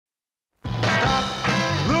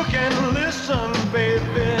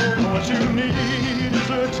needs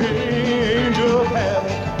a change of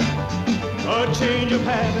habit, a change of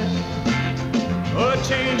habit, a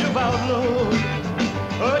change of outlook,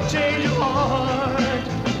 a change of heart.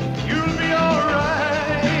 You'll be all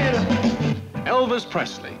right. Elvis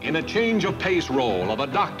Presley in a change of pace role of a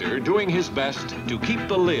doctor doing his best to keep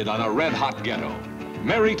the lid on a red-hot ghetto.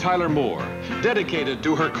 Mary Tyler Moore, dedicated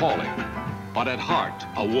to her calling, but at heart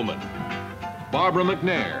a woman. Barbara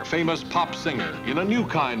McNair, famous pop singer, in a new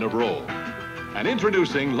kind of role. And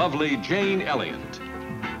introducing lovely Jane Elliott.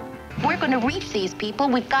 If we're going to reach these people,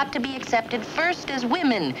 we've got to be accepted first as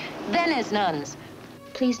women, then as nuns.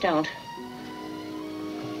 Please don't.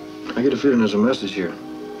 I get a feeling there's a message here.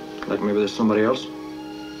 Like maybe there's somebody else?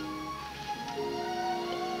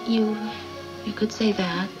 You could say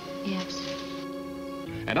that, yes.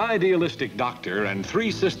 An idealistic doctor and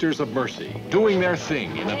three sisters of mercy doing their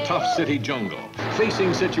thing in a tough city jungle,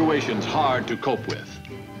 facing situations hard to cope with.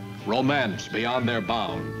 Romance beyond their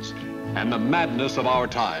bounds, and the madness of our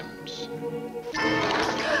times.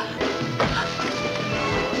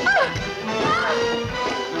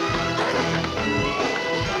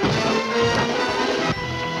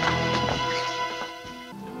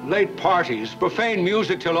 Late parties, profane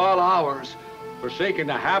music till all hours. Forsaking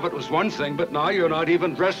the habit was one thing, but now you're not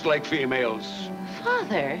even dressed like females.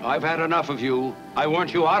 Father. I've had enough of you. I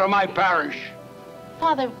want you out of my parish.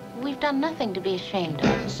 Father, we've done nothing to be ashamed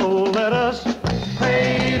of. So let us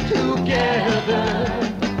pray together,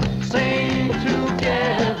 sing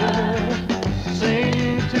together,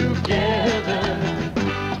 sing together.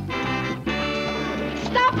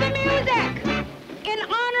 Stop the music! In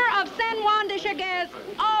honor of San Juan de Chaguez,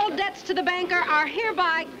 all debts to the banker are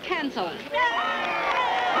hereby canceled.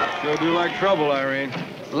 Sure do like trouble, Irene.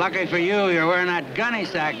 Lucky for you, you're wearing that gunny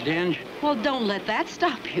sack, Dinge. Well, don't let that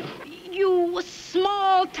stop you. You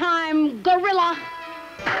small-time gorilla.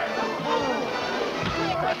 I'm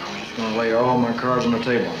just gonna lay all my cards on the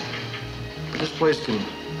table. This place can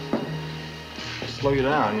slow you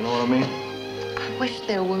down, you know what I mean? I wish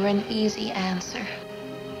there were an easy answer.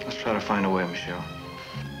 Let's try to find a way, Michelle.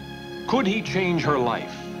 Could he change her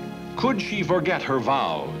life? Could she forget her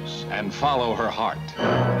vows and follow her heart?